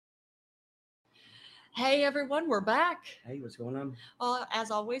Hey everyone, we're back. Hey, what's going on? Well,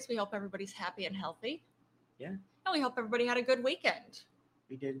 as always, we hope everybody's happy and healthy. Yeah, And we hope everybody had a good weekend.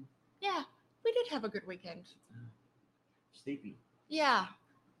 we did. Yeah, we did have a good weekend. Uh, Sleepy. Yeah,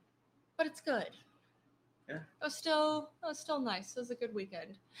 but it's good. Yeah, It was still nice. It was a good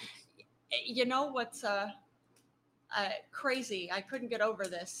weekend. it's You know what's crazy? I couldn't get over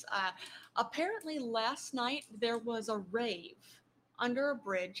this. Apparently, last night there was a rave under a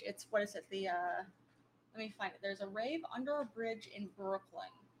bridge. It's what is it? Let me find it. There's a rave under a bridge in Brooklyn.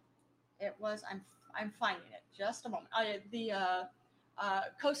 It was. I'm finding it. Just a moment.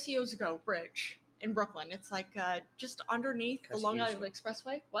 Kosciuszko Bridge in Brooklyn. It's like just underneath the Long Island Kosciuszko.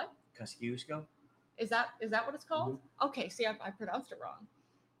 Expressway. What Kosciuszko. is that? What it's called? Mm-hmm. Okay. See, I pronounced it wrong.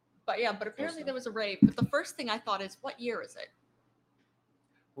 But yeah. But Close apparently there enough. was a rave. But the first thing I thought is, what year is it?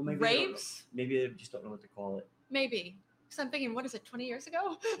 Well, maybe they don't know. Raves? Maybe they just don't know what to call it. Maybe. Because I'm thinking, what is it? 20 years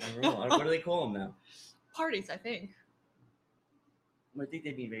ago? I don't know. What do they call them now? Parties, I think. I think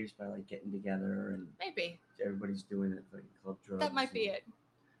they'd be raised by like getting together and Maybe everybody's doing it like club drugs. that might be and it.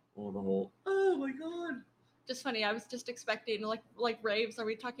 all the whole. Oh my god! Just funny. I was just expecting like raves. Are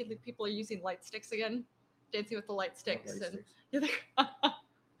we talking like people are using light sticks again? Dancing with the light Not sticks light and sticks.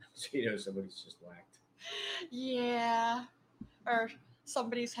 So somebody's just whacked. yeah, or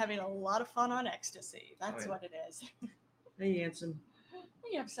somebody's having a lot of fun on ecstasy. That's yeah. what it is. Hey, Ansem.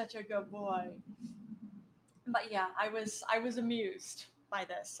 You have such a good boy. But yeah, I was amused by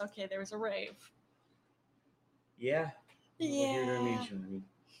this. Okay, there was a rave. Yeah. We're here to Yeah, amuse you, honey.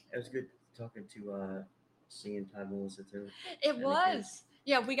 It was good talking to seeing Todd and Melissa too, it and the kids. was.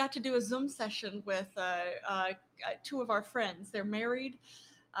 Yeah, we got to do a Zoom session with two of our friends. They're married.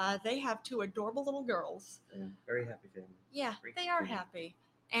 They have two adorable little girls. Yeah, very happy family. Yeah, Great they are family. happy.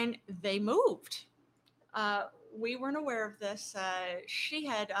 And they moved. We weren't aware of this.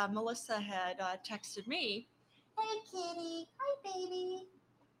 Melissa had texted me, "Hey, kitty. Hi, baby."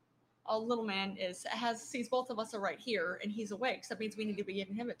 A little man sees both of us are right here, and he's awake. So that means we need to be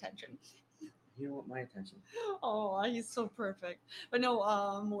giving him attention. You don't want my attention. Oh, he's so perfect. But no,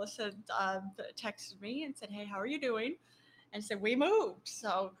 Melissa texted me and said, "Hey, how are you doing?" And said, "We moved."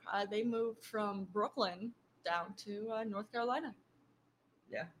 So they moved from Brooklyn down to North Carolina.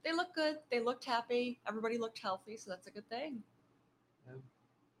 Yeah. They looked good. They looked happy. Everybody looked healthy, so that's a good thing. Yeah,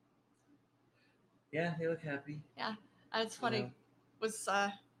 yeah, they look happy. Yeah, and it's You funny. know. Was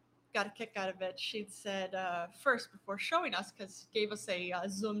got a kick out of it. She'd said first before showing us because gave us a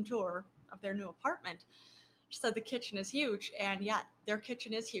Zoom tour of their new apartment. She said the kitchen is huge, and yeah, their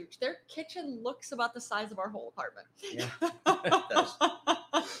kitchen is huge. Their kitchen looks about the size of our whole apartment. Yeah, it does.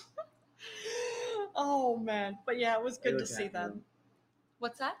 Oh man, but yeah, it was They good to look see happy. Though. them.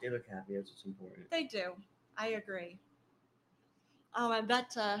 What's that? They look happy. That's what's important. They do. I agree. And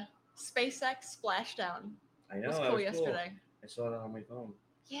that SpaceX splashdown I was know that cool was cool. yesterday. I saw that on my phone.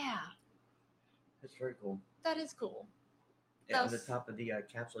 Yeah, That's very cool. that is cool. Yeah, That on the was top of the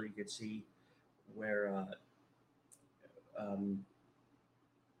capsule, you could see where um,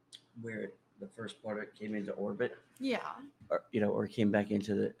 where the first part of it came into orbit, yeah, or or came back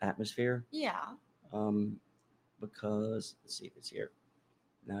into the atmosphere. yeah. Um, because let's see if it's here.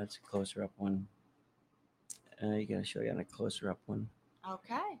 Now it's a closer up one. You gotta show you on a closer up one.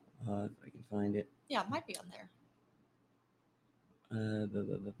 Okay. If I can find it. Yeah, it might be on there. Blah,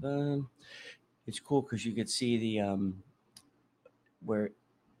 blah, blah, blah. It's cool because you could see the where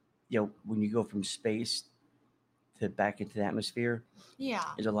when you go from space to back into the atmosphere, Yeah,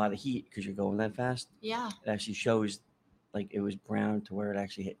 there's a lot of heat because you're going that fast. yeah, It actually shows like it was brown to where it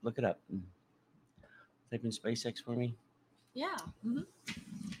actually hit. Look it up. Type in SpaceX for me. yeah. Hmm.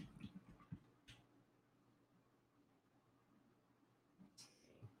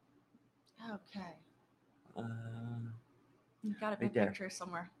 Okay. Uh, You got a right there. picture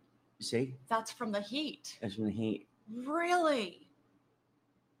somewhere. You see? That's from the heat. That's from the heat. Really?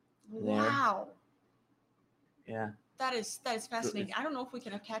 There. Wow. Yeah. That is fascinating. It's, I don't know if we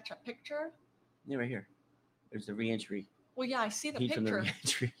can attach a picture. yeah, right here. There's the reentry. Well, yeah, I see the Heat from the picture.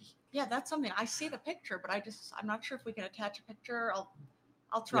 reentry. Yeah, that's something. I see the picture, but I'm not sure if we can attach a picture. I'll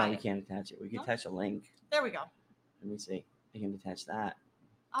No, try we it. can't attach it. We can No? attach a link. There we go. Let me see. I can attach that.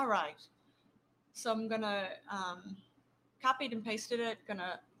 All right. So I'm gonna copied and pasted it.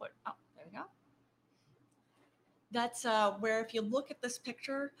 Gonna put. Oh, there we go. That's where if you look at this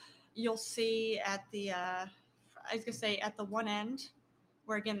picture, you'll see at the I was gonna say at the one end,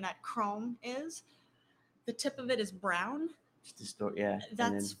 where again that chrome is. The tip of it is brown. Just the story. Yeah. And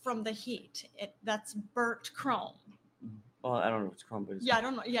That's then, from the heat. That's burnt chrome. well, I don't know if it's chrome, but it's Yeah, I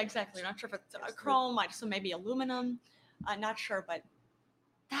don't know. Yeah, exactly. Not sure if it's chrome, so maybe aluminum. I'm not sure, but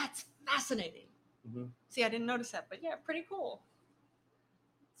that's fascinating. Hmm. See, I didn't notice that, but yeah, pretty cool.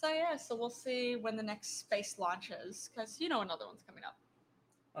 So yeah, so we'll see when the next space launch is, because another one's coming up.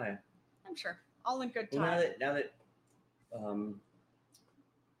 Oh yeah. I'm sure. All in good Well, time. now that um,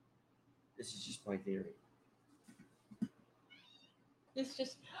 this is just my theory. It's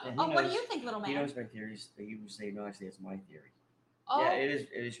just. And Oh, what do you think, little he man? knows my theories. But he would say no. Actually, it's my theory. Yeah, Oh, it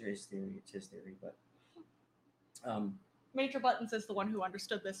is his theory. It's his theory, but um, Major Buttons is the one who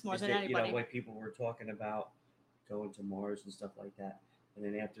understood this more is than that anybody. what people were talking about going to Mars and stuff like that, and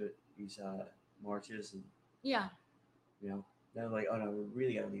then after these marches and Yeah. they're like, oh no, we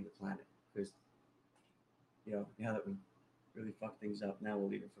really got to leave the planet because now that we really fucked things up, now we'll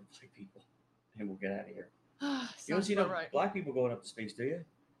leave it for black people and we'll get out of here. You don't Sounds see about no right. black people going up to space, do you?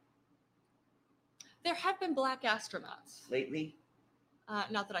 There have been black astronauts. Lately,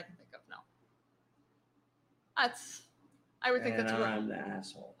 Not that I can think of. No. That's. I would think and that's. I'm the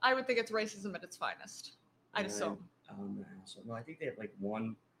asshole. I would think it's racism at its finest. I'd And assume. I'm the asshole. No, I think they have like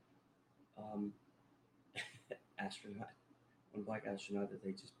one um, astronaut, one black astronaut that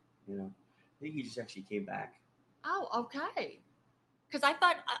they just, I think he just actually came back. Oh, okay. Because I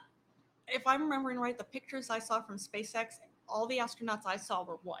thought, if I'm remembering right, the pictures I saw from SpaceX, all the astronauts I saw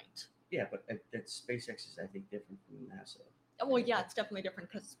were white. Yeah, but that SpaceX is, I think, different from NASA. Well, yeah, it's definitely different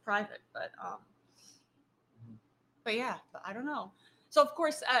because it's private, Mhm. but yeah, but I don't know. So of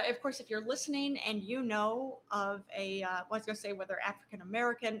course, if you're listening and you know of I was gonna say whether African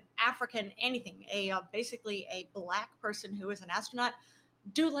American, African, anything, basically a black person who is an astronaut,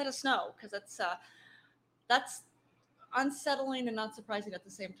 do let us know because that's unsettling and not surprising at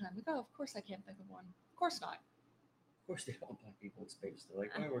the same time. Like, oh, of course I can't think of one. Of course not. Of course, they don't want black people in space. They're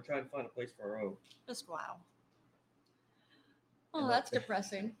like, we're trying to find a place for our own. Just wow. Oh, And that's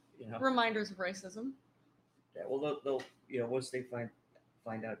depressing. You know, Reminders of racism. yeah. Well, they'll once they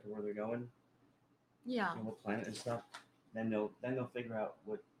find out to where they're going, Yeah. what planet and stuff, then they'll figure out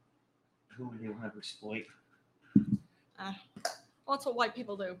who they want to exploit. Well, that's what white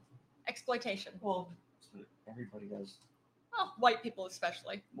people do. Exploitation. Well, everybody does. Oh, white people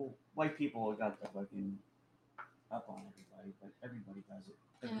especially. Well, white people got the fucking up on everybody, but everybody does it.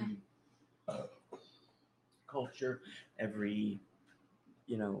 Every culture, every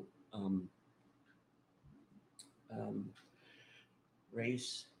you know, um, um,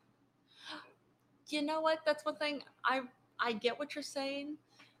 race. You know what? That's one thing I get what you're saying,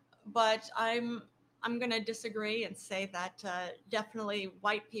 but I'm gonna disagree and say that definitely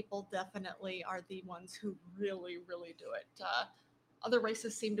white people definitely are the ones who really really do it. Other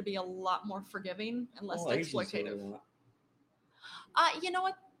races seem to be a lot more forgiving and less Asians do it exploitative. a lot, You know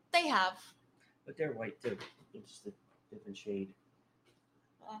what? They have. but they're white too. It's just a different shade.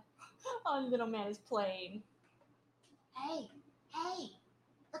 Oh, little man is playing. Hey, hey,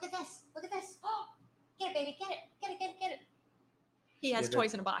 look at this. Look at this. Oh, get it, baby. Get it. Get it, get it, get it. He has Yeah,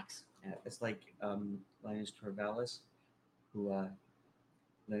 toys in a box. Yeah, it's like Linus Torvalds, who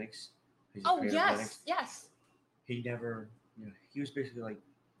Linux. He's the Oh, creator of Linux. yes, yes. He never, he was basically like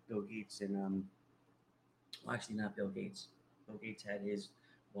Bill Gates and well, actually not Bill Gates. Bill Gates had his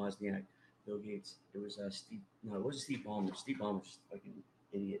Wozniak. Bill Gates. It was Steve. No, it wasn't Steve Ballmer. Steve Ballmer's just a fucking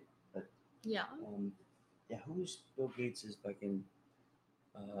idiot. But Yeah. yeah, who's Bill Gates' fucking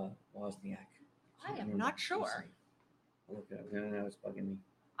Wozniak? I am not sure. I'll look it up. No, it's bugging me.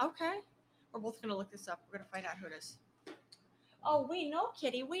 Okay. We're both going to look this up. We're going to find out who it is. Oh, we know,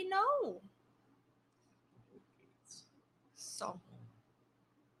 Kitty. We know. Bill Gates. So,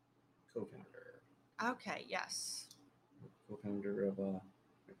 Co-founder. okay, yes. Co-founder of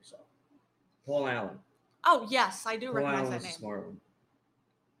Microsoft. Paul Allen. Oh, yes, I do Paul recognize Allen that was name. a smart one.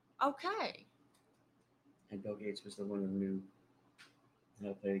 Okay. And Bill Gates was the one who knew how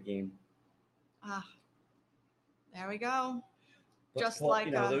to play the game. There we go. But Just Paul,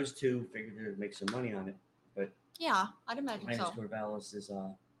 like those two figured they'd make some money on it. But yeah, I'd imagine Linus so. Torvalds is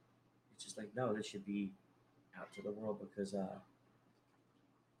it's just like, no, this should be out to the world because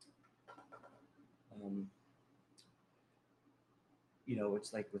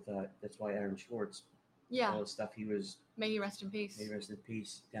it's like with that's why Aaron Schwartz, Yeah. all the stuff he was, May he rest in peace. may he rest in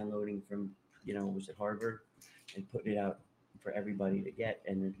peace, downloading from was it Harvard and putting it out for everybody to get,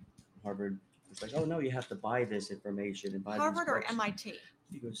 and then Harvard was like, oh no, you have to buy this information and buy Harvard these or books. MIT?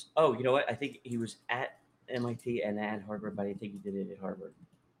 He goes, oh, you know what? I think he was at MIT and at Harvard, but I think he did it at Harvard.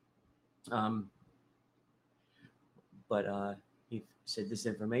 But he said this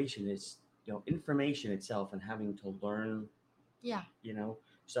information is, information itself and having to learn, Yeah.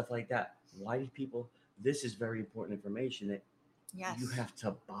 Stuff like that. Why do people? This is very important information that Yes. you have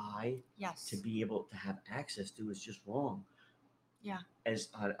to buy Yes. to be able to have access to. Is just wrong. Yeah. as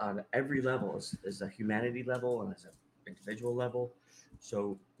on every level, as a humanity level and as an individual level.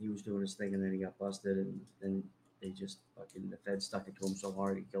 So he was doing his thing, and then he got busted, and then they just fucking the Fed stuck it to him so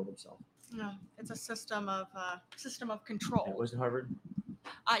hard he killed himself. No, it's a system of It control. was Harvard.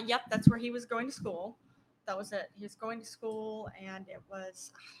 Yep, that's where he was going to school. That was it. He was going to school, and it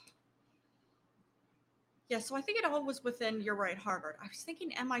was yeah. So I think it all was within. You're right, Harvard. I was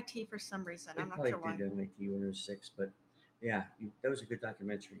thinking MIT for some reason. They I'm not probably sure why. did MIT when it was six, but yeah, that was a good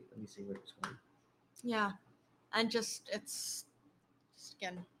documentary. Let me see what it was called. Yeah, and just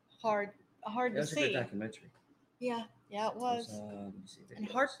again hard That to was a good see. documentary. Yeah, yeah, it It was, was, let me see and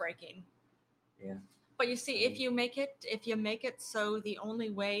videos. heartbreaking. Yeah. But you see, Um, if you make it so the only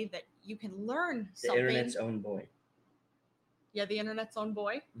way that you can learn the something, internet's own boy. yeah, the internet's own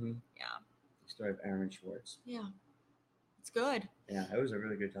boy. Mm-hmm. Yeah, The story of Aaron Schwartz. yeah, it's good. Yeah, it was a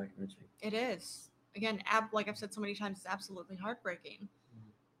really good documentary. It is. Again, like I've said so many times, it's absolutely heartbreaking.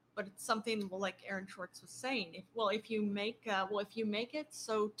 Mhm. But it's something, well, like Aaron Schwartz was saying. If you make it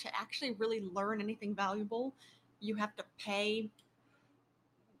so to actually really learn anything valuable, you have to pay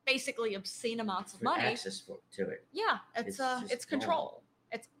basically obscene amounts of For money. access to it. Yeah, It's just it's wrong. control.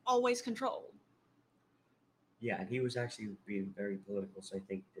 It's always control. Yeah, and he was actually being very political, so I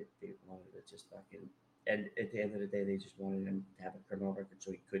think that they wanted to just fucking. And at the end of the day, they just wanted him to have a criminal record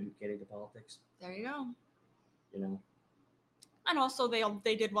so he couldn't get into politics. There you go. You know, And also,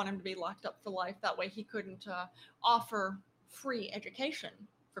 they did want him to be locked up for life. That way, he couldn't offer free education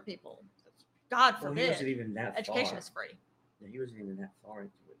for people. God well, he wasn't forbid, even that education far. is free. Yeah, he wasn't even that far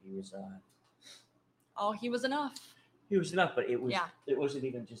into it. Oh, he was enough. He was enough, but Yeah. it wasn't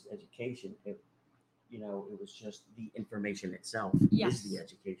even just education. It was just the information itself Yes. is the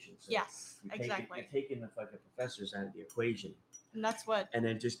education. So Yes, you're taking the fucking professors out of the equation, And that's what. and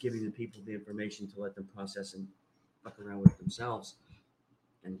then just giving the people the information to let them process and fuck around with themselves,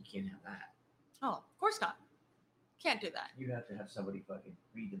 and you can't have that. Oh, of course not. Can't do that. You have to have somebody fucking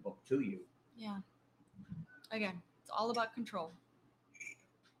read the book to you. Yeah. Again, it's all about control.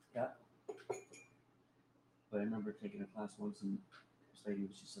 Yeah. But I remember taking a class once, and this lady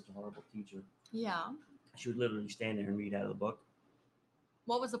was just such a horrible teacher. Yeah. She would literally stand there and read out of the book,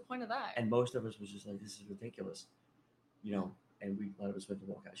 What was the point of that? and most of us was just like, "This is ridiculous," you know. And a lot of us went to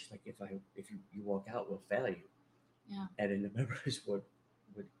walk out. She's like, if you walk out, we'll fail you." Yeah. And then remember what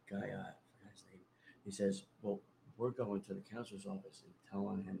guy, I forgot his name. He says, "Well, we're going to the counselor's office and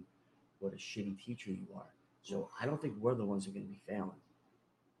telling him what a shitty teacher you are. So I don't think we're the ones who are going to be failing."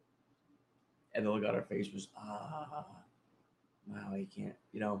 And the look on her face was, wow, you can't,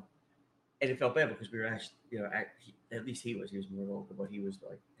 you know. And it felt bad because we were actually, at least he was more vocal, but he was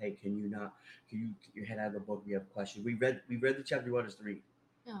like, "Hey, can you get your head out of the book? We have questions. We read the chapter you want us to read.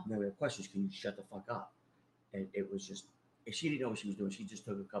 Yeah. And then we have questions. Can you shut the fuck up?" And it was just, if she didn't know what she was doing. She just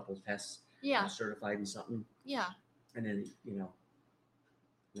took a couple of tests, Yeah. was certified in something, Yeah. and then now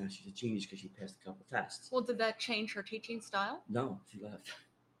she's a genius because she passed a couple tests. Well, did that change her teaching style? No, she left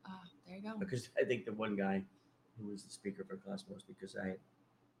There you go. because I think the one guy who was the speaker for class was because I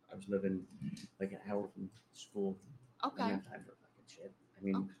was living like an hour from school. I Okay. didn't have time for fucking shit. I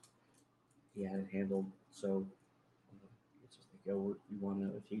mean, Okay. he had it handled. So it's just like, "Yo, we want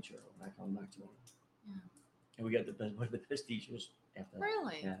another teacher. We're not coming back tomorrow." Yeah. And we got one of the best teachers after that.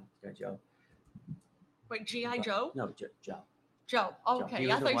 Really? Yeah, this guy Joe. Wait, G.I. Joe? No, Joe. Joe. Oh, okay.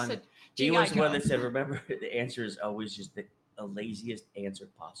 He I was the thought you one. said He G.I. was the Joe. one that said, "Remember, the answer is always just the laziest answer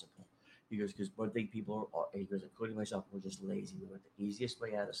possible." He goes, "Because one thing people are," he goes, "including myself, we're just lazy. We want the easiest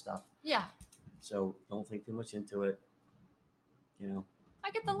way out of stuff. Yeah. So don't think too much into it. You know."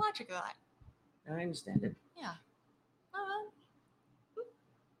 I get the logic of that. And I understand it. Yeah. Oh,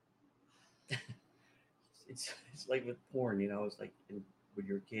 It's like with porn, It's like when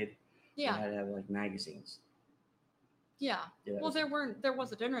you're a kid, you yeah. had to have like magazines. Yeah. Yeah, that Well, was- there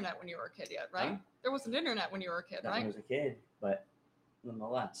wasn't internet when you were a kid yet, right? Huh? There wasn't internet when you were a kid, Not when I right? was a kid, but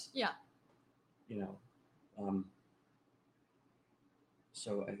nonetheless, Yeah. you know. Um,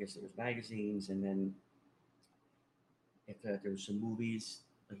 so I guess there was magazines, and then after that there was some movies,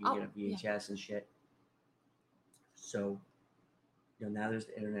 like you Oh, get a VHS and shit. So now there's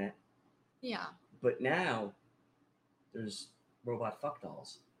the internet, Yeah. but now there's robot fuck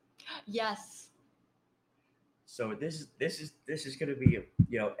dolls. Yes. So this is going to be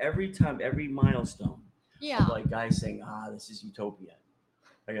every time, every milestone Yeah. of like guys saying, this is utopia.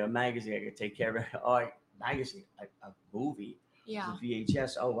 I got a magazine, I could take care of it. Oh, magazine, a movie, Yeah. the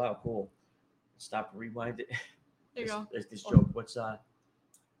VHS. Oh wow, cool. Stop, rewind it. There you go. There's this joke.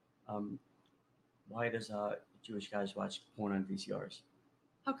 Why does Jewish guys watch porn on VCRs?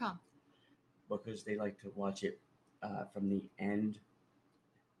 How come? Because they like to watch it from the end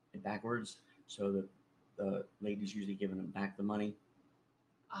and backwards. So the lady's usually giving them back the money.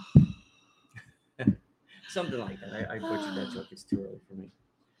 Something like that. I butchered that joke. It's too early for me.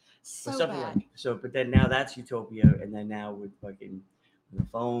 But So something like bad. so. But then now that's utopia, and then now with fucking the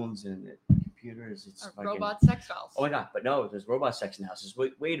phones and the computers, it's Or fucking. robot sex dolls. Oh my god! But no, there's robot sex in houses.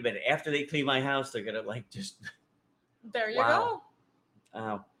 Wait a minute. After they clean my house, they're gonna like just There you wow.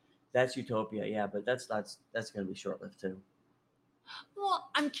 go. That's utopia. Yeah, but that's gonna be short lived too. Well,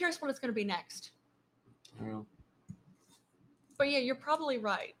 I'm curious what it's going to be next. I don't know. But yeah, you're probably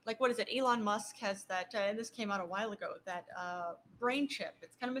right. Like, what is it? Elon Musk has that. This came out a while ago. That brain chip.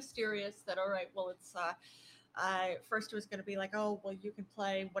 It's kind of mysterious. That all right. Well, it's first it was going to be like, oh, well, you can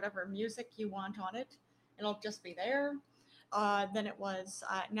play whatever music you want on it, and it'll just be there. Then it was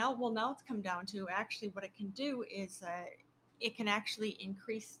now. Well, now it's come down to actually what it can do is it can actually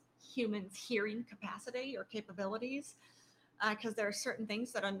increase humans' hearing capacity or capabilities because there are certain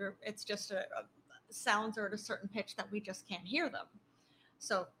things that under it's just a sounds are at a certain pitch that we just can't hear them.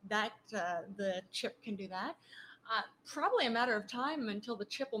 So that the chip can do that. Probably a matter of time until the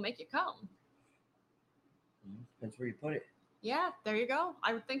chip will make you come. Depends where you put it. Yeah, there you go.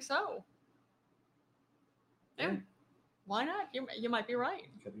 I would think so. Yeah, Yeah, why not? You might be right.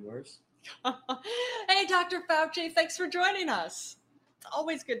 could be worse. Hey, Dr. Fauci, thanks for joining us. It's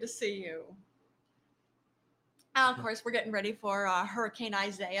always good to see you. Of course, we're getting ready for Hurricane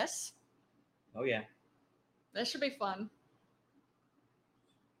Isaias. Oh yeah. This should be fun.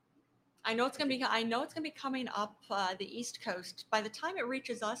 I know it's gonna be. I know it's gonna be coming up the East Coast. By the time it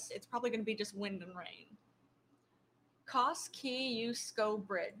reaches us, it's probably gonna be just wind and rain. Kosciuszko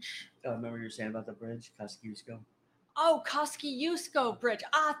Bridge. Remember you were saying about the bridge, Kosciuszko? Oh, Kosciuszko Bridge.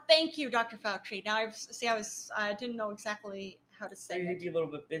 Thank you, Dr. Fauci. Now I didn't know exactly how to So say you it. would be a little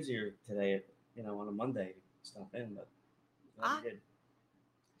bit busier today, on a Monday to stop in, but glad you did.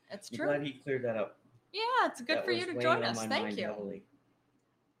 It's I'm true. glad he cleared that up. Yeah, it's good That for you was to weighing join on us. my Thank mind you. Heavily,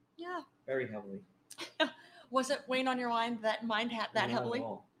 Yeah. very heavily. Was it weighing on your mind that mind that Not heavily? at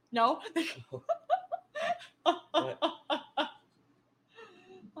all. No. But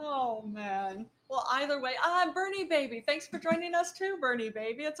Oh man. Well, either way, Bernie baby, thanks for joining us too, Bernie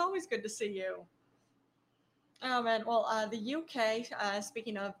baby. It's always good to see you. Oh man. Well, the UK.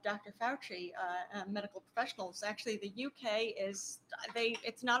 Speaking of Dr. Fauci, medical professionals, actually, the UK is they.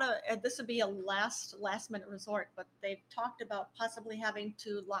 It's not a. This would be a last minute resort, but they've talked about possibly having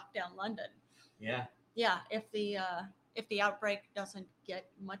to lock down London. yeah, Yeah, if the outbreak doesn't get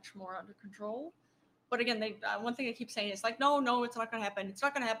much more under control. But again, they one thing they keep saying is like, no, it's not going to happen. It's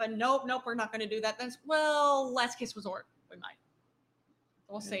not going to happen. Nope, we're not going to do that. That's well, last case resort. We might.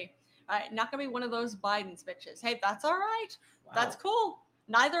 We'll see. Not going to be one of those Biden's bitches. Hey, that's all right. wow. That's cool.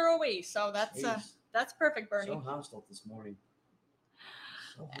 Neither are we. So Jeez. that's perfect, Bernie. So hostile this morning.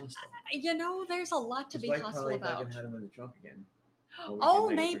 So hostile. There's a lot to His be wife hostile probably about. had him in the trunk again. Oh,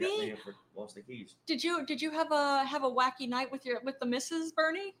 Maybe. maybe. Lost the keys. Did you have a wacky night with the missus,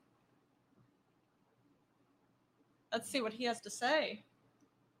 Bernie? Let's see what he has to say.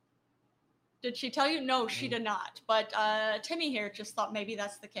 Did she tell you? No, she did not. But Timmy here just thought maybe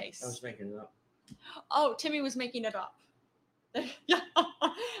that's the case. I was making it up. Oh, Timmy was making it up. Yeah,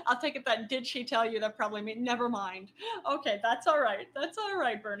 I'll take it that did she tell you? That probably means never mind. Okay, that's all right. That's all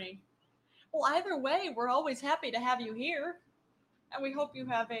right, Bernie. Well, either way, we're always happy to have you here, and we hope you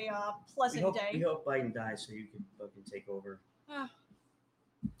have a pleasant day. We hope Biden dies so you can fucking take over.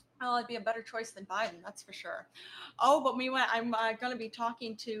 Well, it'd be a better choice than Biden, that's for sure. Oh, but I'm going to be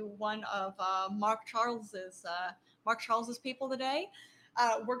talking to one of Mark Charles's people today.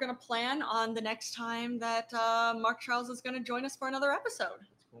 We're going to plan on the next time that Mark Charles is going to join us for another episode.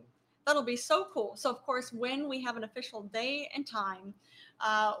 That's cool. That'll be so cool. So, of course, when we have an official day and time,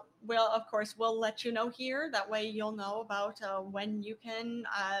 we'll let you know here. That way you'll know about when you can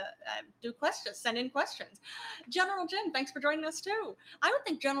do questions, send in questions. General Jim, thanks for joining us too. I would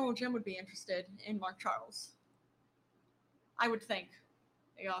think General Jim would be interested in Mark Charles. I would think.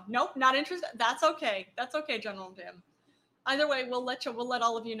 Nope, not interested. That's okay. That's okay, General Jim. Either way, we'll let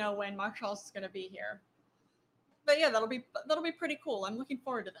all of you know when Mark Charles is going to be here. But yeah, that'll be pretty cool. I'm looking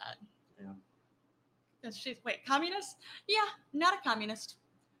forward to that. Yeah. Communist? Yeah, not a communist.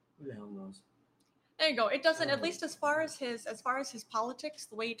 Who the hell knows? There you go. It doesn't, at least as far as his politics,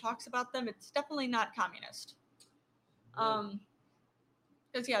 the way he talks about them, it's definitely not communist.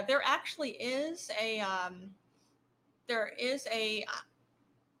 Because yeah, there actually is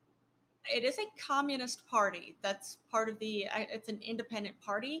it is a communist party that's part of it's an independent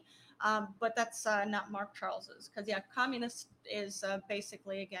party, but that's not Mark Charles's. Because yeah, communist is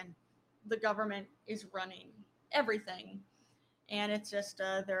basically, again, the government is running everything, and it's just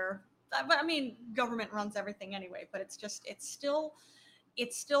they're. I mean, government runs everything anyway, but it's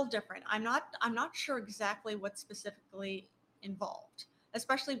still different. I'm not sure exactly what's specifically involved,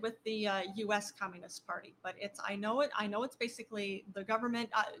 especially with the U.S. Communist Party. But I know it's basically the government.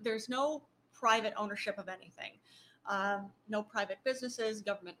 There's no private ownership of anything. No private businesses.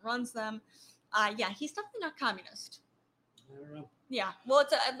 Government runs them. Yeah, he's definitely not communist. I don't know. Yeah, well,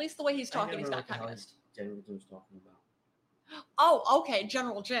 it's at least the way he's I talking. never He's know not what the hell communist. General Jim's talking about. Oh, okay,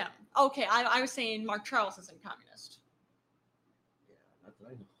 General Jim. Okay, I was saying Mark Charles isn't communist. Yeah, not that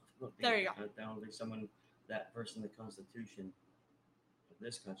I know. I don't think, There you go. I don't think someone that versed in the Constitution of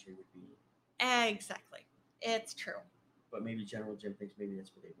this country would be. Exactly, it's true. But maybe General Jim thinks maybe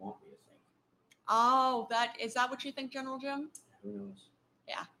that's what they want me to think. Oh, that is that what you think, General Jim? Who knows?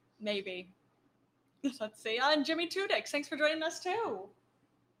 Yeah, maybe. Let's see. And Jimmy Tudix, thanks for joining us too.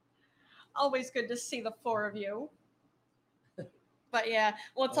 Always good to see the four of you. But yeah,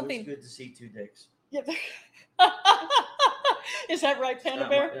 well, it's Always something. good to see two dicks. Yeah. Is that right, Panda Not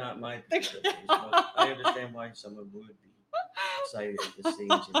Bear? not my opinion, but I understand why someone would be excited to see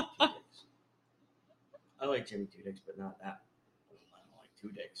Jimmy Two Dicks. I like Jimmy Two Dicks, but not that. I don't like Two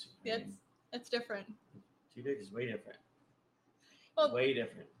Dicks. It's different. Two Dicks is way different. Well, Way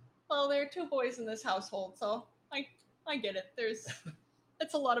different. well, there are two boys in this household, so I get it.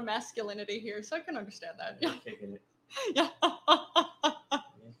 It's a lot of masculinity here, so I can understand that. You're kicking it. Yeah.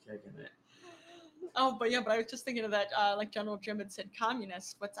 You're kicking it. Oh, but I was just thinking of that, like General Jim had said,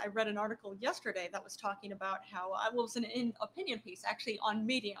 communist. I read an article yesterday that was talking about how, well, it was an opinion piece actually on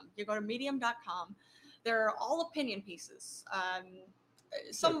Medium. You go to medium.com. There are all opinion pieces.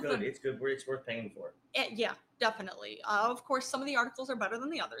 Some of good. them, It's good. It's worth paying for. yeah, definitely. Of course, some of the articles are better than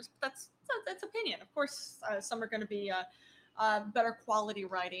the others. But that's opinion. Of course, some are going to be better quality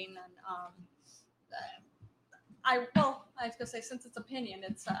writing, and I was gonna say, since it's opinion,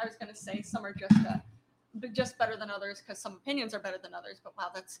 I was gonna say some are just better than others because some opinions are better than others. But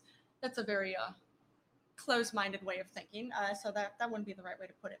wow, that's a very closed-minded way of thinking. So that wouldn't be the right way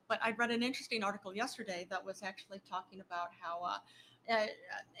to put it. But I read an interesting article yesterday that was actually talking about how, and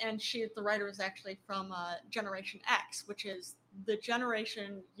the writer is actually from Generation X, which is the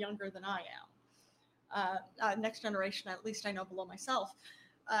generation younger than I am. Next generation, at least I know below myself,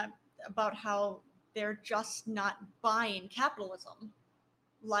 about how they're just not buying capitalism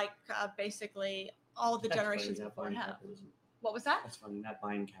like basically all the That's generations funny, not before buying have. capitalism. What was that? That's funny, not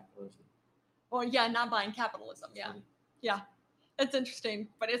buying capitalism. Well, yeah, not buying capitalism. That's Yeah, funny. it's interesting,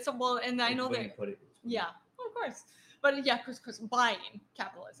 but it's and I know The way that. you put it. It's funny. Yeah, of course, but yeah, because buying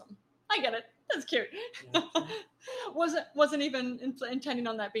capitalism. I get it. That's cute. Yeah. wasn't even intending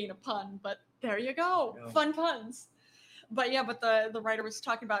on that being a pun, but there you go. No. Fun puns. But yeah, but the writer was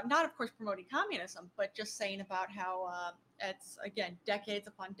talking about, not of course promoting communism, but just saying about how it's, again, decades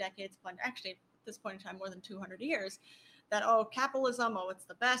upon actually at this point in time more than 200 years, that capitalism, it's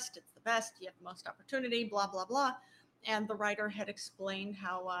the best, you have the most opportunity, blah blah blah. And the writer had explained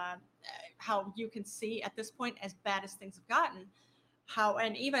how you can see at this point, as bad as things have gotten, how,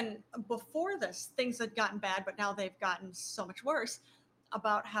 and even before this things had gotten bad, but now they've gotten so much worse,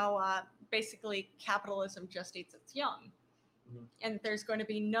 about how basically capitalism just eats its young. Mhm. And there's going to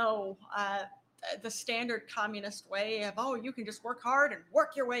be no the standard communist way of, you can just work hard and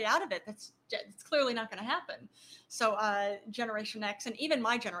work your way out of it. It's clearly not going to happen. So Generation X, and even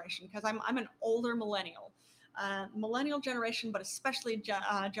my generation, because I'm an older millennial, millennial generation, but especially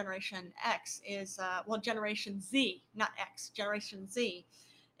Generation X is Generation Z, not X. Generation Z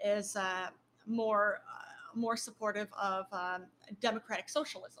is more supportive of democratic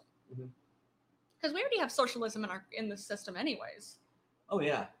socialism. Mhm. Because we already have socialism in the system anyways. Oh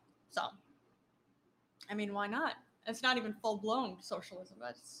yeah. So, I mean, why not? It's not even full blown socialism, but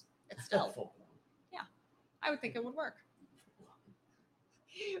it's still. Full blown. I would think it would work.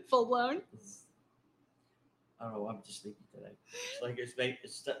 Full blown. I don't know. I'm just sleepy today.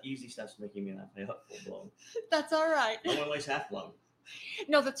 It's easy stuff's making me laugh. Full blown. That's all right. No one likes half blown.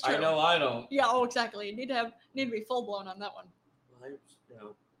 No, that's true. I know I don't. Yeah. Oh, exactly. You need to be full blown on that one.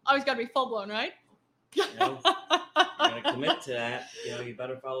 Well, Always got to be full blown, right? you're gonna commit to that. You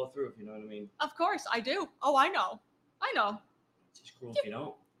better follow through, if you know what I mean. Of course, I do. Oh, I know. It's just cruel if you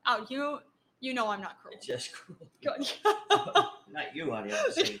don't. Oh, you know I'm not cruel. It's just cruel. Good. Not you, honey. I'm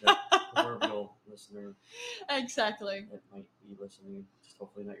just saying the proverbial listener Exactly. that might be listening. Just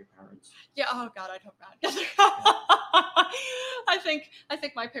hopefully not your parents. Yeah. Oh God, I'd hope not. I think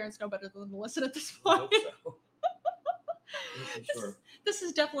my parents know better than to listen at this I point. hope so. I'm sure. This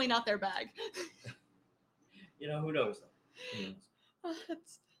is definitely not their bag. Who knows though? Who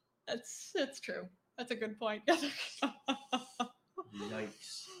knows? It's true. That's a good point.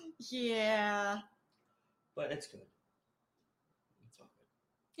 Yikes. Yeah. But it's good. It's all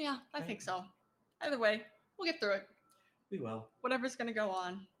good. Yeah, I Okay. think so. Either way, we'll get through it. We will. Whatever's gonna go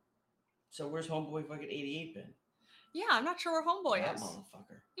on. So where's homeboy fucking 88 been? Yeah, I'm not sure where Homeboy That is.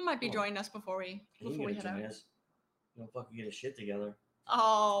 motherfucker. He might be Oh. joining us before we He ain't head gonna out. join us. He'll fucking get his shit together.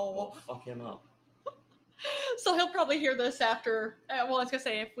 Oh. Fuck him up. So he'll probably hear this after. Well, I was gonna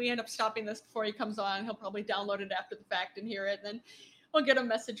say if we end up stopping this before he comes on, he'll probably download it after the fact and hear it. And then we'll get a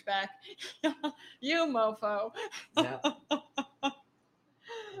message back. You mofo. Yeah.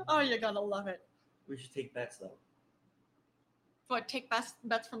 Oh, you're gonna love it. We should take bets though. What, take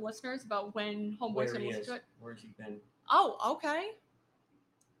bets from listeners about when Homeboy's Where gonna he listen is. to it? Where's he been? Oh, okay.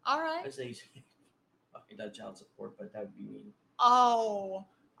 All right. I say he's fucking done child support, but that would be mean. Oh,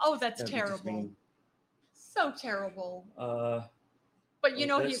 that's That'd be just terrible. mean. So terrible. But you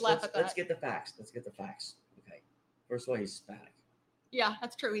know he'd laugh at that. Let's get the facts. Okay. First of all, he's Hispanic. Yeah,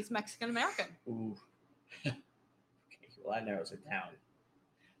 that's true. He's Mexican American. Ooh. Okay, well that narrows it down.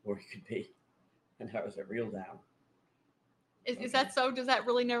 Or he could be. And narrows it real down. Is that so? Does that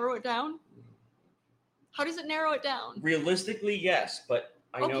really narrow it down? How does it narrow it down? Realistically, yes, but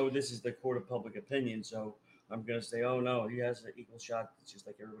I know this is the court of public opinion, so I'm gonna say, oh no, he has an equal shot. It's just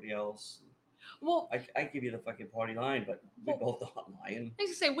like everybody else. Well, I give you the fucking party line, but we both aren't lying. I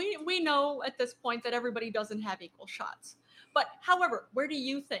was gonna say we know at this point that everybody doesn't have equal shots. But however, where do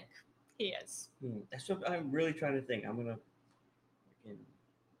you think he is? That's what I'm really trying to think. I'm gonna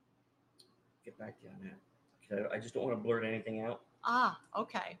get back to you on that. I just don't want to blurt anything out. Ah,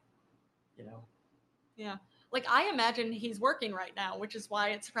 okay. You know. Yeah. Like I imagine he's working right now, which is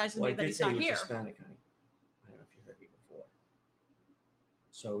why it surprises me that he's not here. Hispanic, honey. I don't know if you heard me before.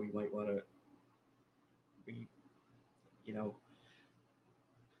 So you might want to be,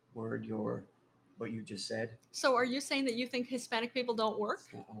 word what you just said. So are you saying that you think Hispanic people don't work?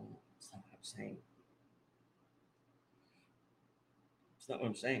 That's not what I'm saying. It's not what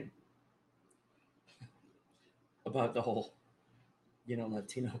I'm saying. About the whole,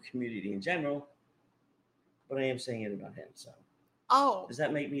 Latino community in general. But I am saying it about him, so. Oh. Does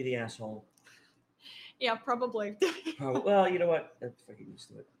that make me the asshole? Yeah, probably. Well, you know what? That's fucking used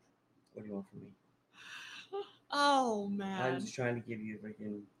to it. What do you want from me? Oh, man. I'm just trying to give you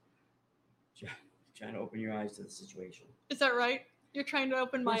freaking, trying to open your eyes to the situation. Is that right? You're trying to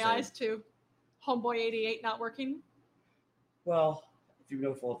open my eyes to Homeboy 88 not working? Well, through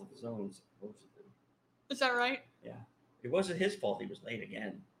no fault of his own, supposedly. Is that right? Yeah. It wasn't his fault he was late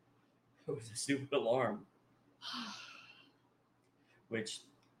again. It was a stupid alarm. Which,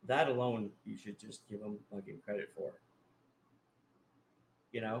 that alone, you should just give him fucking credit for.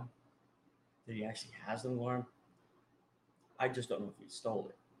 That he actually has an alarm. I just don't know if he stole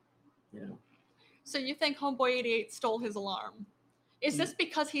it. So you think Homeboy 88 stole his alarm? Is this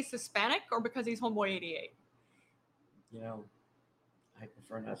because he's Hispanic or because he's Homeboy 88? I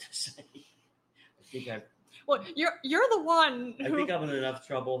prefer not to say. I think Well, you're the one who... I think I'm in enough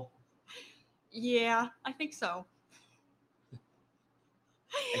trouble. Yeah, I think so.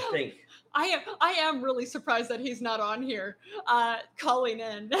 I think. I am really surprised that he's not on here calling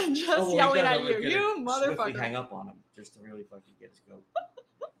in and just yelling at you. You motherfucker. Hang up on him just to really fucking get his goat.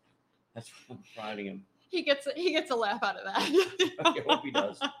 That's what I'm prodding him. He gets a laugh out of that. I hope he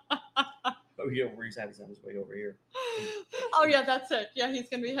does. Oh, yeah, where he's at, he's on his way over here. Oh yeah, that's it. Yeah, he's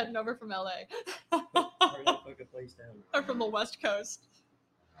gonna be heading over from LA. Turn that fucking place down. Or from the West Coast.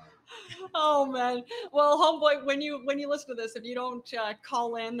 Oh man. Well, Homeboy, when you listen to this, if you don't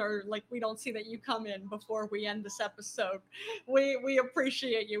call in or we don't see that you come in before we end this episode, we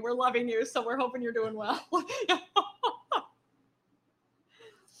appreciate you. We're loving you, so we're hoping you're doing well.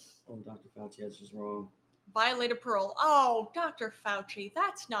 Oh, Dr. Fauci, that's just wrong. Violated parole. Oh, Dr. Fauci,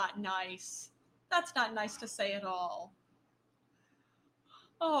 that's not nice. That's not nice to say at all.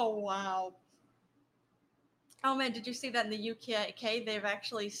 Oh wow. Oh man, did you see that in the UK? They've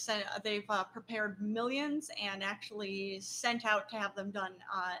actually prepared millions and actually sent out to have them done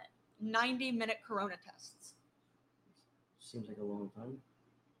 90-minute corona tests. Seems like a long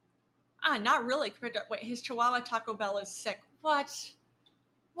time. Not really. Wait, his Chihuahua Taco Bell is sick. What?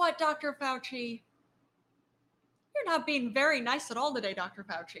 What, Dr. Fauci? You're not being very nice at all today, Dr.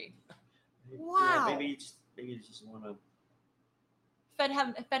 Fauci. Wow. Yeah, maybe you just want to.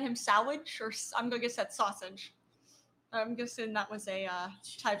 Fed him sandwich, or I'm gonna guess that's sausage. I'm guessing that was a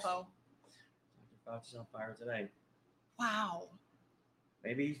typo. Dr. Fauci's on fire today. Wow.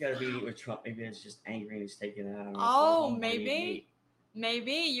 Maybe he's got a meeting with Trump. Maybe it's just angry and he's taking it out. Oh, maybe.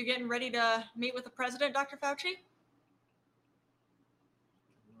 Maybe you getting ready to meet with the president, Dr. Fauci?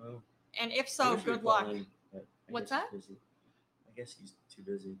 Well, And if I so, wish he would good call luck. in, but I What's guess he's that? busy. I guess he's too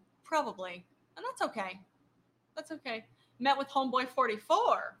busy. Probably. And that's okay. That's okay. Met with Homeboy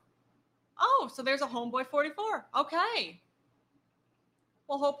 44. Oh, so there's a Homeboy 44. Okay.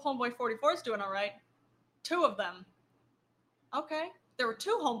 Well, hope Homeboy 44 is doing all right. Two of them. Okay. There were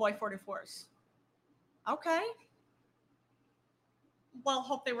two Homeboy 44s. Okay. Well,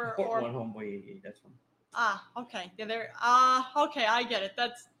 hope they were One or homeboy 88. That's fine. okay. Yeah, they're okay, I get it.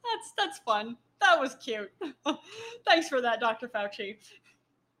 That's fun. That was cute. Thanks for that, Dr. Fauci.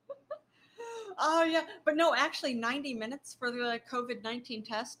 Oh yeah, but no, actually 90 minutes for the COVID-19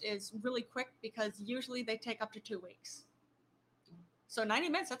 test is really quick because usually they take up to 2 weeks. So 90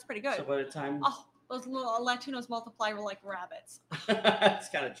 minutes, that's pretty good. So by the time, Oh, those little Latinos multiply like rabbits. it's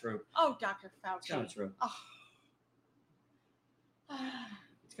kind of true. Oh, Dr. Fauci. It's kind of true. Oh.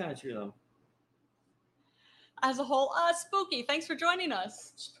 It's kind of true though. As a whole, Spooky, thanks for joining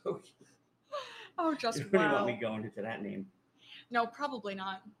us. Spooky. Oh, just You really wow. want me going into that name? No, probably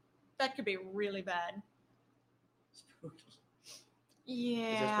not. That could be really bad. Spooky.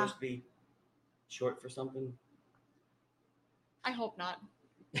 Yeah. Is that supposed to be short for something? I hope not.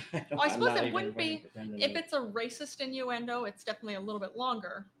 I I suppose it wouldn't be. If it's a racist innuendo, it's definitely a little bit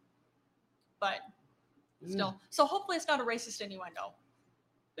longer. But still. So hopefully it's not a racist innuendo.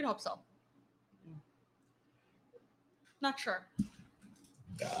 We'd hope so. Not sure.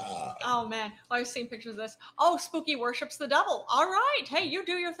 Oh man, I've seen pictures of this. Oh, Spooky worships the devil. All right. Hey, you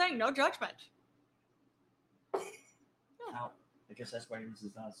do your thing. No judgment. Ow. I guess that's why he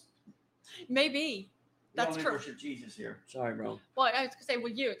uses us. Maybe. That's we true. Worship Jesus here. Sorry, bro. Well, I was gonna say,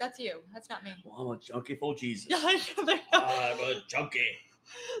 well, you. That's you. That's not me. Well, I'm a junkie for Jesus. There you go. I'm a junkie.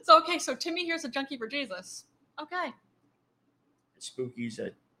 So okay, so Timmy here's a junkie for Jesus. Okay. Spooky's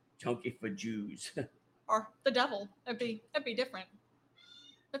a junkie for Jews. Or the devil. That'd be different.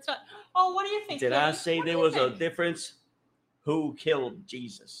 That's not. Oh, what do you think? Did Kitty? I say What do there you was a think? difference? Who killed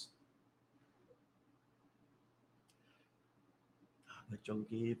Jesus? I'm a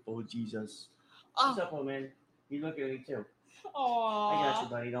junkie for Jesus. What's Oh, up, old man? You looking at me too. I got aw. you,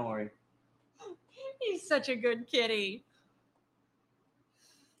 buddy. Don't worry. He's such a good kitty.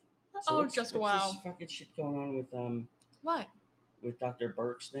 So Oh, what's just this wow. fucking shit going on What? with Dr.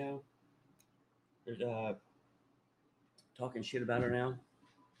 Burks now? They're talking shit about her now.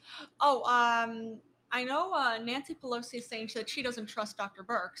 Oh, I know Nancy Pelosi is saying that she doesn't trust Dr.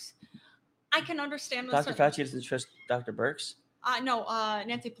 Burks. I can understand this. Dr. Fauci doesn't trust Dr. Burks. No,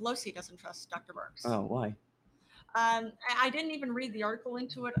 Nancy Pelosi doesn't trust Dr. Burks. Oh, why? I didn't even read the article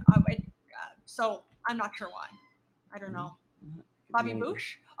into it, so I'm not sure why. I don't know. Bobby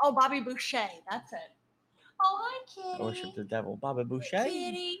Bush? Oh, Bobby Boucher. That's it. Oh, hi, kitty. I worship the devil. Bobby Boucher.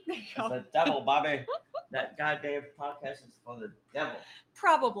 Kitty. There you It's go. the devil, Bobby. That goddamn podcast is for the devil.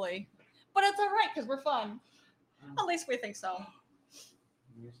 Probably. But it's all right because we're fun. At least we think so.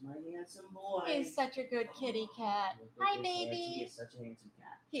 Here's my handsome boy. He's such a good kitty cat. Look at Hi, this cat. baby. He is such a handsome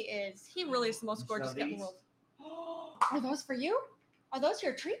cat. He is. He really is the most You gorgeous smell cat in the these? world. Are those for you? Are those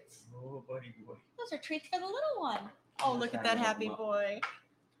your treats? Oh, buddy boy. Those are treats for the little one. Oh, look at that happy boy.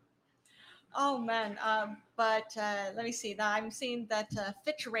 Oh, man. But let me see. I'm seeing that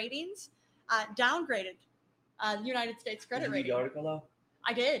Fitch Ratings downgraded the United States Did credit you read the rating. article though?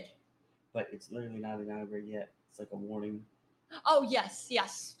 I did. But it's literally not a downgrade yet. It's like a warning. Oh, yes.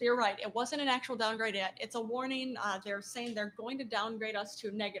 You're right. It wasn't an actual downgrade yet. It's a warning. They're saying they're going to downgrade us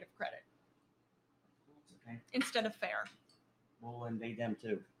to negative credit It's okay. instead of fair. We'll invade them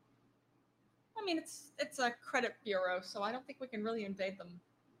too. I mean, it's a credit bureau, so I don't think we can really invade them.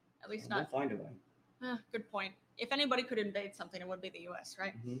 At least We'll not. find a way. Good point. If anybody could invade something, it would be the U.S.,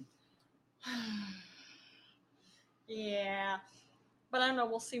 right? Mm-hmm. Yeah, but I don't know.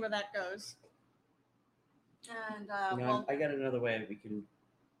 We'll see where that goes. And You know, well, I got another way we can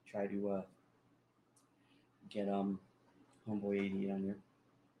try to get homeboy 88 on here.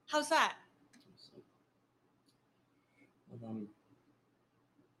 how's that? So, well,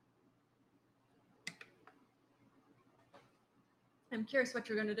 I'm curious what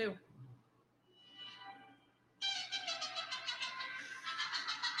you're going to do.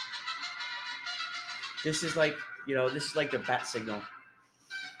 this is like this is like the bat signal.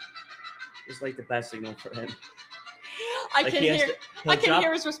 It's like the bat signal for him. I Like can he has hear. to- I he'll can drop-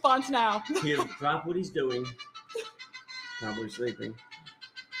 hear his response now. He'll drop what he's doing. Probably sleeping.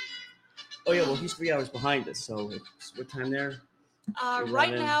 Oh yeah, well he's 3 hours behind us. So what time there? Right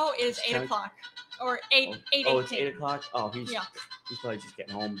 11, now it is 8 10. o'clock or 8 8 Oh, it's 18. 8 o'clock. Oh, he's Yeah. probably just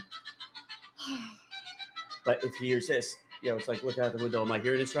getting home. But if he hears this, it's like look out the window. Am I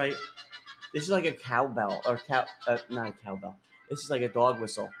hearing this right? This is like a cowbell or not a cowbell. This is like a dog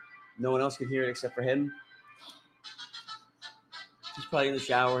whistle. No one else can hear it except for him. He's probably in the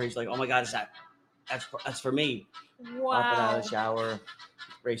shower. He's like, "Oh my God, is that's for me?" Hopping out of the shower,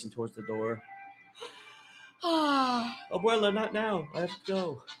 racing towards the door. Wow. Abuela, not now. I have to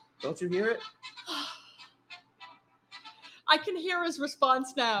go. Don't you hear it? I can hear his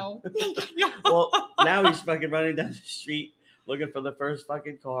response now. Well, now he's fucking running down the street looking for the first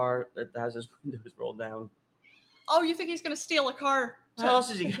fucking car that has his windows rolled down. Oh, you think he's gonna steal a car? How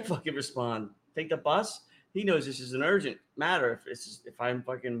else is he gonna fucking respond? Take the bus? He knows this is an urgent matter. If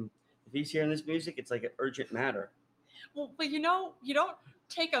he's hearing this music, it's like an urgent matter. Well, but you don't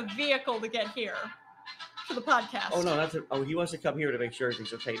take a vehicle to get here to the podcast. Oh no, he wants to come here to make sure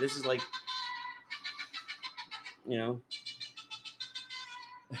everything's okay. This is like,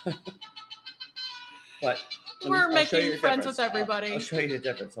 but we're making friends with everybody. I'll show you the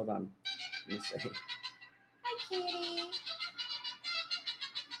difference. Hold on. Let me see. Hi, kitty.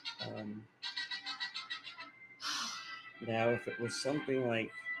 Now, if it was something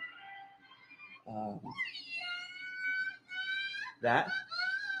like that,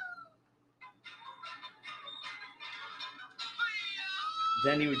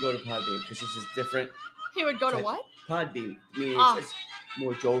 then he would go to Podbean because this is different. He would go to what? Podbean. I mean, it's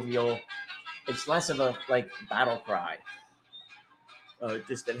more jovial. It's less of a battle cry.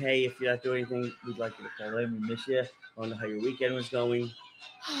 Just that, hey, if you're not doing anything, we'd like you to call in. We miss you. I don't know how your weekend was going.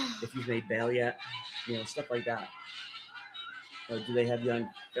 If you've made bail yet, stuff like that. Do they have you on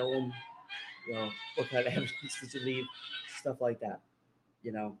film? What kind of evidence did you leave? Stuff like that.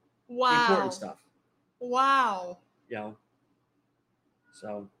 Wow. The important stuff. Wow.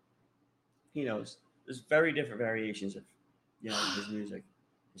 So he knows. There's very different variations of his music,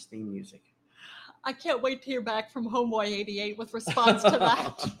 his theme music. I can't wait to hear back from Homeboy 88 with response to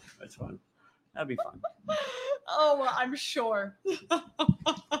that. That's fun. That'd be fun. Oh, I'm sure.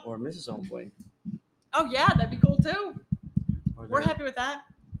 Or Mrs. Homeboy. Oh yeah, that'd be cool too. We're happy with that.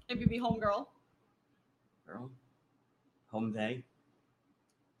 Maybe be homegirl. Girl. Home they.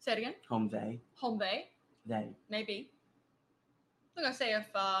 Say it again. Home they. Home they. They. Maybe. I'm gonna say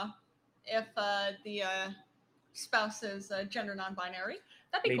if the spouse is gender non-binary,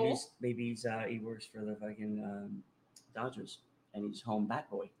 that'd be cool. Maybe he works for the fucking Dodgers and he's home bat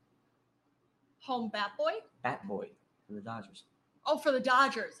boy. Home bat boy. Bat boy for the Dodgers. Oh, for the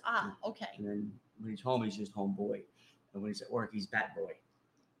Dodgers. Ah, okay. And then when he's home, he's just home boy, and when he's at work, he's bat boy.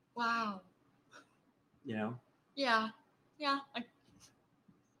 Wow. Yeah.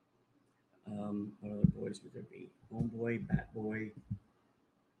 What other boys would there be? Homeboy, bat boy.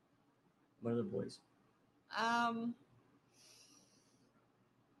 What other boys?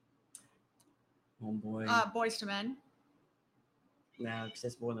 Homeboy. Boys to Men. No, because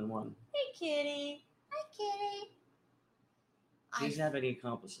that's more than one. Hey, kitty. Hi, kitty. He doesn't have any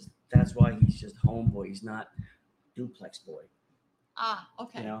accomplices. That's why he's just homeboy. He's not duplex boy. Ah,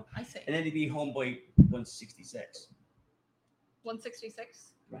 okay. I see. And then he'd be homeboy 166.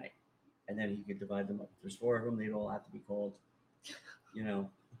 166? Right. And then he could divide them up. If there's 4 of them, they'd all have to be called,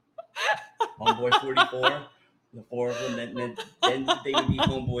 homeboy 44. The 4 of them, then they would be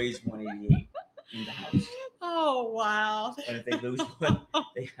homeboys 188 in the house. Oh, wow. And if they lose one,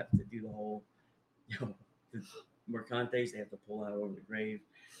 they have to do the whole, the Mercantes, they have to pull out over the grave.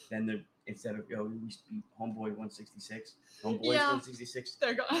 Then instead of, we used to be homeboy 166, homeboys 166. There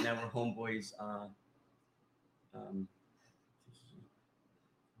you go. Now we're homeboys,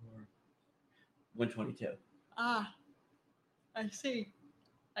 122. Ah, I see.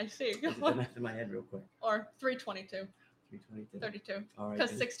 I did the math in my head real quick. Or 322. 322. 32. All right.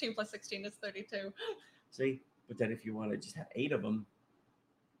 Because 16 plus 16 is 32. See? But then if you want to just have 8 of them,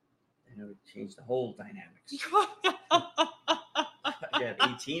 then it would change the whole dynamics. If you have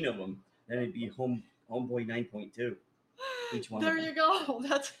 18 of them, then it'd be homeboy 9.2. Each one. There you go.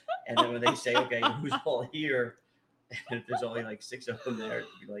 And then when they say, okay, who's all here? And if there's only like 6 of them there, it'd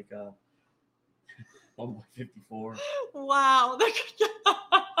be like homeboy 54. Wow.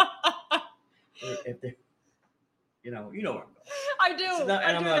 If they, you know where I'm going. I do.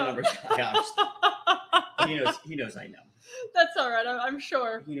 I'm not a numbers guy. He knows I know. That's all right. I'm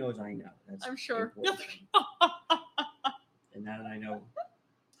sure. He knows I know. I'm sure. And now that I know,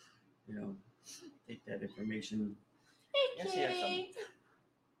 take that information. Hey, kitty.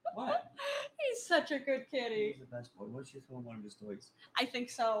 What? He's such a good kitty. He's the best boy. What's your one of his toys? I think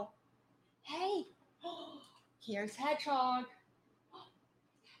so. Hey, here's Hedgehog.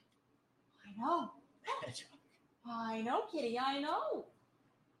 I know. Hedgehog. I know, kitty. I know.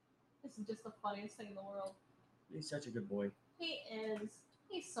 This is just the funniest thing in the world. He's such a good boy. He is.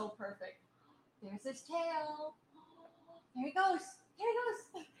 He's so perfect. There's his tail. There he goes. There he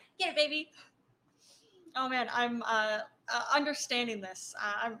goes. Get it, baby. Oh man, I'm understanding this.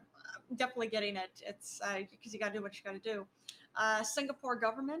 I'm definitely getting it. It's because you got to do what you got to do. Singapore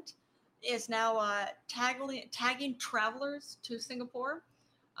government is now tagging travelers to Singapore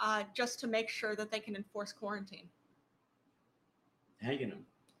just to make sure that they can enforce quarantine. Tagging them.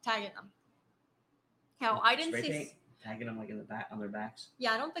 Tagging them. Now, I didn't Spray see. paint? Tagging them like in the back on their backs.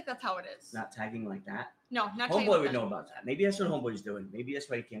 Yeah, I don't think that's how it is. Not tagging like that. No, not tagging. Homeboy like would that. know about that. Maybe that's what Homeboy's doing. Maybe that's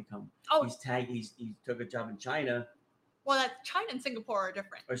why he can't come. Oh, He's tagged. He took a job in China well, that China and Singapore are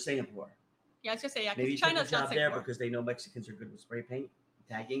different. or Singapore. Yeah, I was gonna say yeah, Maybe he because China's took a not job there Singapore. because they know Mexicans are good with spray paint,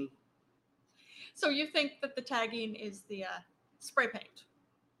 tagging. So you think that the tagging is the spray paint?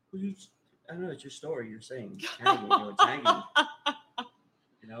 Well, I don't know. It's your story. You're saying tagging. They were tagging.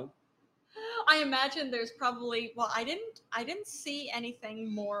 You know. I imagine there's probably I didn't see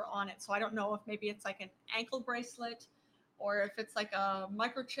anything more on it, so I don't know if maybe it's like an ankle bracelet or if it's like a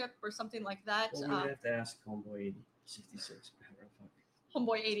microchip or something like that. Well, we would have to ask Homeboy 66.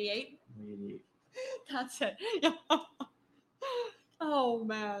 Homeboy 88. 88. That's it. Yeah. Oh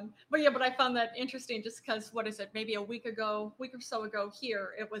man. But I found that interesting just because what is it? Maybe a week or so ago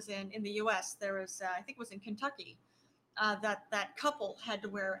here, it was in the US. There was I think it was in Kentucky. That couple had to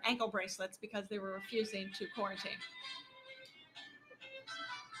wear ankle bracelets because they were refusing to quarantine.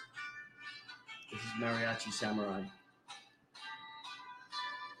 This is Mariachi Samurai.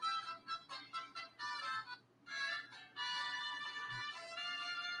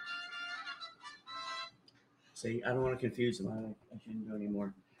 See, I don't want to confuse them. I shouldn't do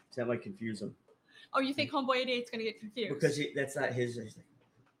anymore. That might confuse them. Oh, you think Homeboy 88 is going to get confused? Because that's not his.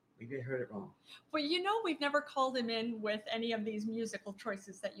 Maybe I heard it wrong. But we've never called him in with any of these musical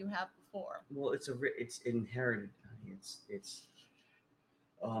choices that you have before. Well, it's inherited. It's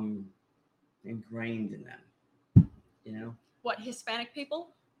ingrained in them. You know. What, Hispanic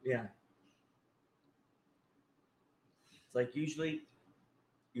people? Yeah. It's like usually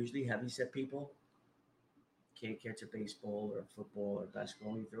heavyset people can't catch a baseball or a football or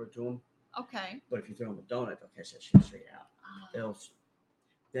basketball when you throw it to them. Okay. But if you throw them a donut, they'll catch that shit straight out.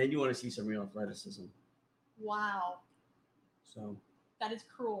 Then you want to see some real athleticism. Wow. So. That is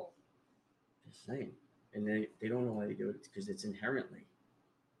cruel. Just saying. And they don't know why they do it because it's inherently,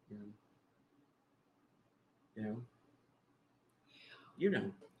 You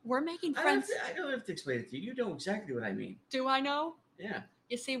know. We're making friends. I don't have to explain it to you. You know exactly what I mean. Do I know? Yeah.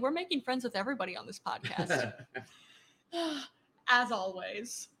 You see, we're making friends with everybody on this podcast. As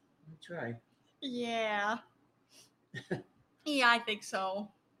always. I try. Yeah. Yeah, I think so.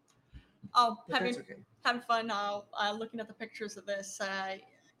 Oh, having fun looking at the pictures of this. I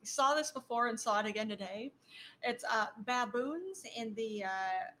saw this before and saw it again today. It's baboons in the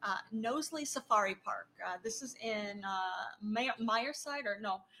Knowsley Safari Park. This is in Merseyside.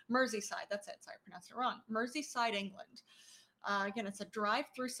 That's it. Sorry, I pronounced it wrong. Merseyside, England. Again, it's a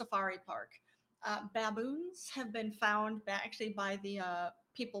drive-through safari park. Baboons have been found actually by the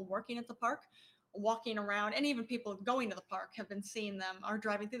people working at the park, walking around, and even people going to the park have been seeing them, or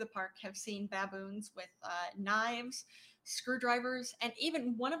driving through the park have seen baboons with knives, screwdrivers, and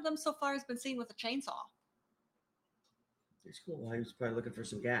even one of them so far has been seen with a chainsaw. It's cool. Well, he was probably looking for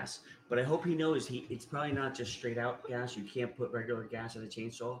some gas, but I hope he knows it's probably not just straight out gas. You can't put regular gas in a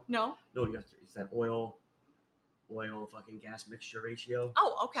chainsaw. No, you have to. It's that oil fucking gas mixture ratio.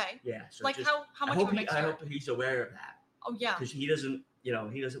 Oh, okay. Yeah. So like how much of a mixture? I hope he's aware of that. Oh yeah. Because he doesn't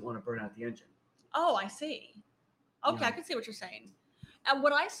want to burn out the engine. Oh, I see. Okay, I can see what you're saying. And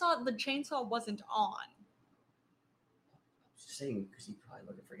what I saw, the chainsaw wasn't on. Just saying, because he's probably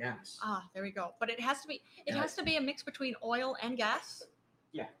looking for gas. Ah, there we go. But it has to be. It has to be a mix between oil and gas.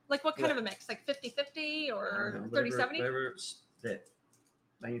 Yeah. Like what kind of a mix? Like 50-50 or 30-70? Whatever that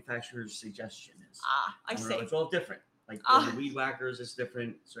manufacturer's suggestion is. Ah, I see. It's all different. Like the weed whackers is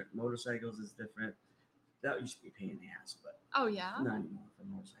different. Certain motorcycles is different. That used to be a pain in the ass, but oh yeah, not anymore for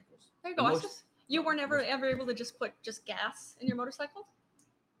motorcycles. There you go. You were never ever able to just put gas in your motorcycle?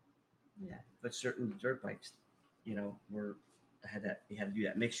 Yeah, but certain dirt bikes, had to do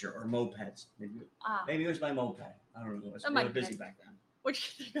that mixture, or mopeds. Maybe it was my moped. I don't know. I was busy back then.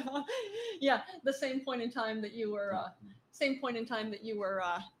 Which, yeah, the same point in time that you were,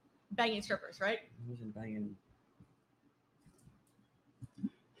 banging strippers, right? I wasn't banging.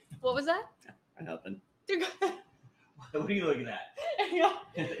 What was that? Nothing. What are you looking at?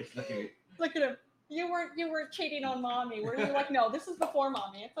 Look at him. You weren't cheating on mommy. Were you like, no, this is before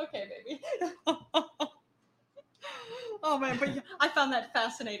mommy. It's okay, baby. Oh man, but I found that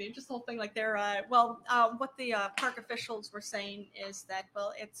fascinating. Just the whole thing, like what the park officials were saying is that,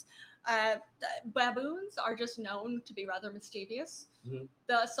 well, it's Baboons are just known to be rather mischievous. Mhm.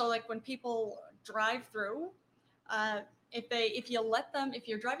 So like when people drive through, if you let them, if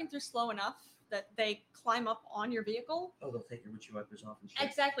you're driving through slow enough that they climb up on your vehicle, Oh, they'll take your windshield wipers off and shit.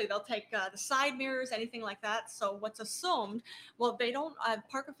 exactly, they'll take the side mirrors, anything like that. So what's assumed? Well, they don't.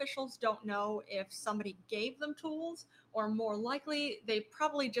 Park officials don't know if somebody gave them tools, or more likely, they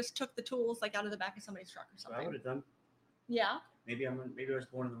probably just took the tools like out of the back of somebody's truck or So I something. would have done. Yeah. Maybe I was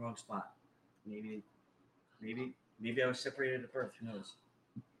born in the wrong spot. Maybe I was separated at birth. Who knows?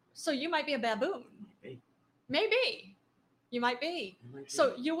 So you might be a baboon. Maybe. Maybe. You might be. I might be.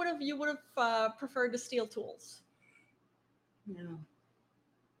 So you would have preferred to steal tools. Yeah.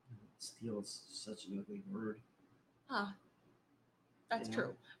 Steal is such an ugly word. That's Yeah.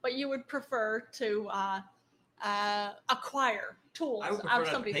 true. But you would prefer to acquire tools I would out prefer of not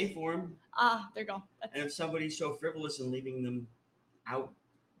to somebody's. pay for them. There you go. That's, And if somebody's so frivolous in leaving them out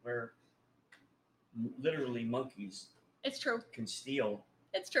where literally monkeys it's true. can steal,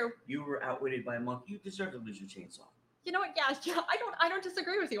 It's true. you were outwitted by a monkey, you deserve to lose your chainsaw. You know what? Yeah, I don't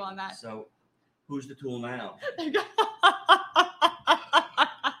disagree with you on that. So, who's the tool now? There you go.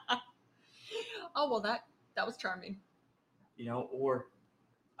 Oh well, that was charming. You know, or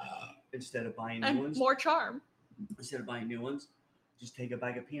instead of buying new And ones, more charm. Just take a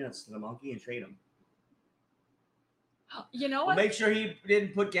bag of peanuts to the monkey and trade him. You know Well, what? make sure he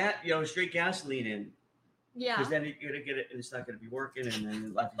didn't put straight gasoline in, Yeah. because then you're gonna get it, and it's not gonna be working, and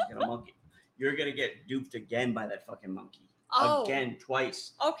then life is gonna monkey. You're gonna get duped again by that fucking monkey. Oh. Again,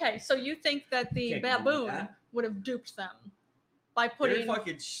 twice. Okay, so you think that the Can't go with baboon that. would have duped them by They're putting,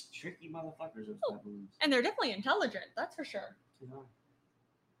 fucking tricky motherfuckers, those Oh. baboons. and they're definitely intelligent. That's for sure. You know?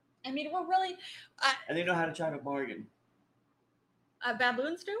 I mean, we're really And they know how to try to bargain.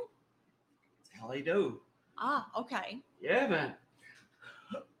 baboons do. Hell, they do. Okay. Yeah, man.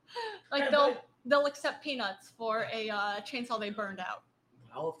 Like Yeah, they'll accept peanuts for a chainsaw they burned out.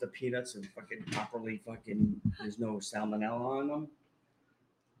 Well, if the peanuts are fucking properly there's no salmonella on them.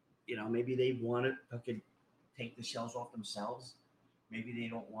 You know, maybe they want to fucking take the shells off themselves. Maybe they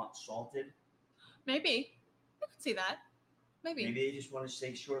don't want salted. Maybe I could see that. Maybe. Maybe they just want to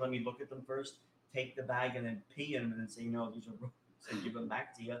say, sure, let me look at them first, take the bag and then pee in them and then say, no, these are rooks, and give them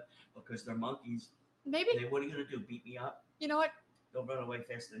back to you because they're monkeys. Maybe. What are you going to do? Beat me up? You know what? They'll run away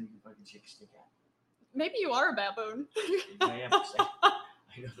faster than you can fucking shake a stick at. Maybe you are a baboon. I am.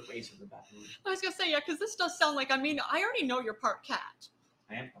 I know the ways of the baboon. I was gonna say, yeah, because this does sound like, I mean, I already know you're part cat.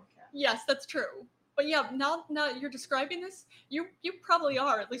 I am part cat. Yes, that's true. But yeah, now you're describing this, you probably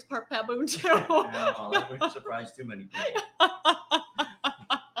are at least part baboon too. No, I wouldn't surprise too many people.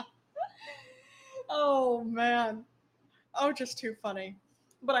 Oh man. Oh, just too funny.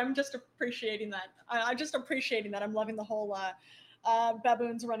 But I'm just appreciating that. I'm just appreciating that. I'm loving the whole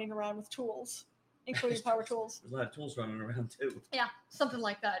baboons running around with tools, including power tools. There's a lot of tools running around too. Yeah, something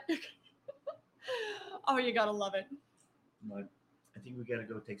like that. Oh, you gotta love it. But I think we gotta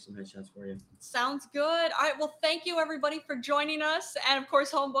go take some headshots for you. Sounds good. All right. Well, thank you everybody for joining us, and of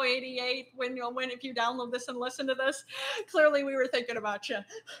course, Homeboy88. When if you download this and listen to this, clearly we were thinking about you.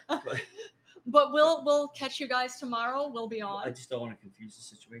 But we'll catch you guys tomorrow. We'll be on. I just don't want to confuse the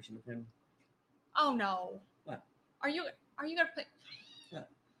situation with him. Oh no. What? Are you gonna play?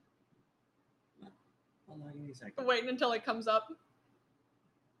 Hold on, give me a second. Waiting until it comes up.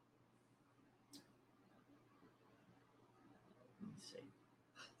 Let me see.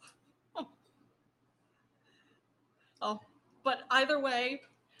 Oh, but either way,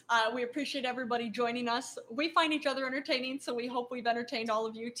 we appreciate everybody joining us. We find each other entertaining, so we hope we've entertained all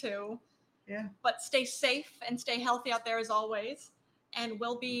of you too. Yeah. But stay safe and stay healthy out there as always. And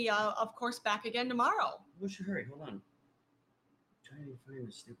we'll be, of course, back again tomorrow. What's your hurry? Hold on. I'm trying to find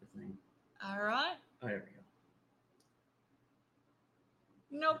this stupid thing. All right. Oh, there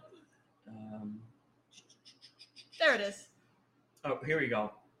we go. Nope. There it is. Oh, here we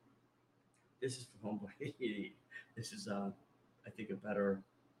go. This is from Homeboy. This is, I think, a better.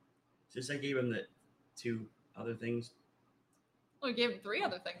 Since I gave him the 2 other things. We gave him 3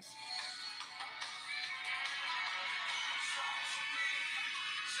 other things.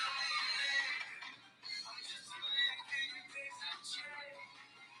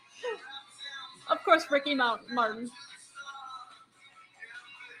 Of course, Ricky Martin.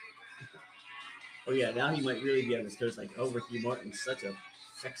 Oh yeah, now he might really be on his toes. Like, oh, Ricky Martin's such a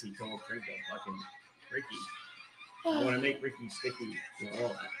sexy tall drink of fucking Ricky. I want to make Ricky sticky, all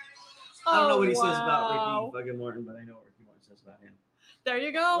that. I don't know what he says about Ricky fucking Martin, but I know what Ricky Martin says about him. There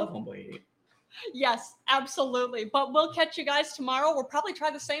you I love go. Homeboy88. Yes, absolutely. But we'll catch you guys tomorrow. We'll probably try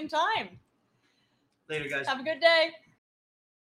the same time. Later, guys. Have a good day.